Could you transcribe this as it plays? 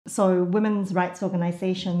So women's rights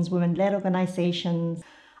organizations, women-led organizations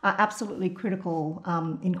are absolutely critical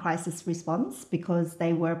in crisis response because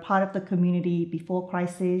they were part of the community before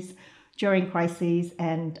crises, during crises,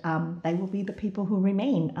 and they will be the people who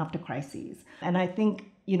remain after crises. And I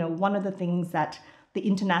think, one of the things that the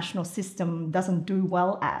international system doesn't do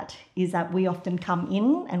well at is that we often come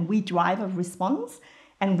in and we drive a response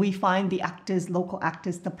and we find the actors, local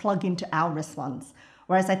actors, to plug into our response.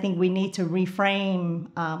 Whereas I think we need to reframe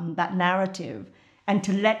that narrative and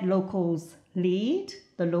to let locals lead,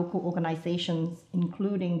 the local organizations,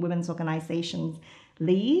 including women's organizations,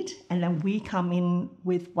 lead, and then we come in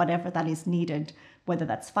with whatever that is needed, whether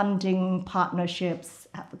that's funding, partnerships,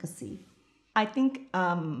 advocacy. I think,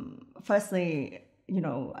 firstly,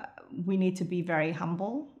 we need to be very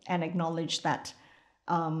humble and acknowledge that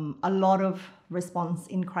a lot of response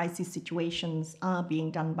in crisis situations are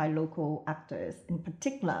being done by local actors, in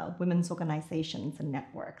particular women's organizations and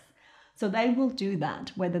networks. So they will do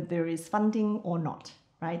that whether there is funding or not,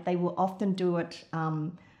 right? They will often do it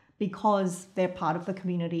because they're part of the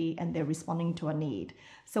community and they're responding to a need.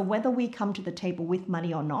 So whether we come to the table with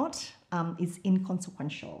money or not is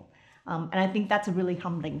inconsequential. And I think that's a really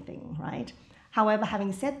humbling thing, right? However,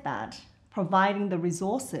 having said that, providing the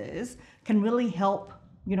resources can really help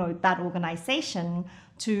that organization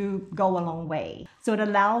to go a long way. So it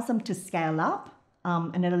allows them to scale up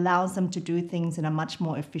and it allows them to do things in a much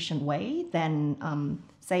more efficient way than,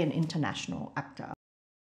 say, an international actor.